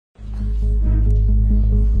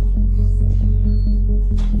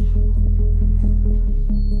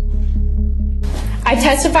I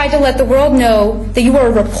testify to let the world know that you are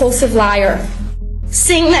a repulsive liar.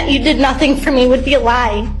 Saying that you did nothing for me would be a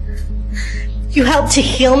lie. You helped to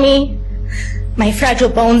heal me, my fragile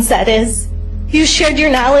bones, that is. You shared your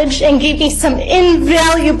knowledge and gave me some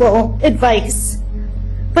invaluable advice.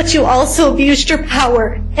 But you also abused your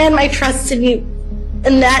power and my trust in you,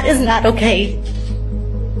 and that is not okay.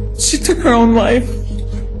 She took her own life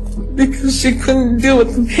because she couldn't deal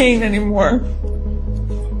with the pain anymore.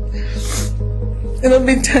 It'll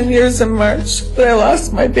be 10 years in March that I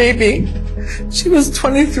lost my baby. She was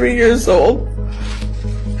 23 years old.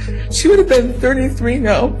 She would have been 33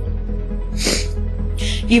 now.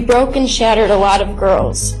 You broke and shattered a lot of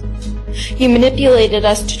girls. You manipulated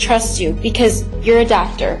us to trust you because you're a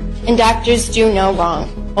doctor, and doctors do no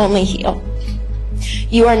wrong, only heal.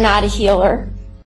 You are not a healer.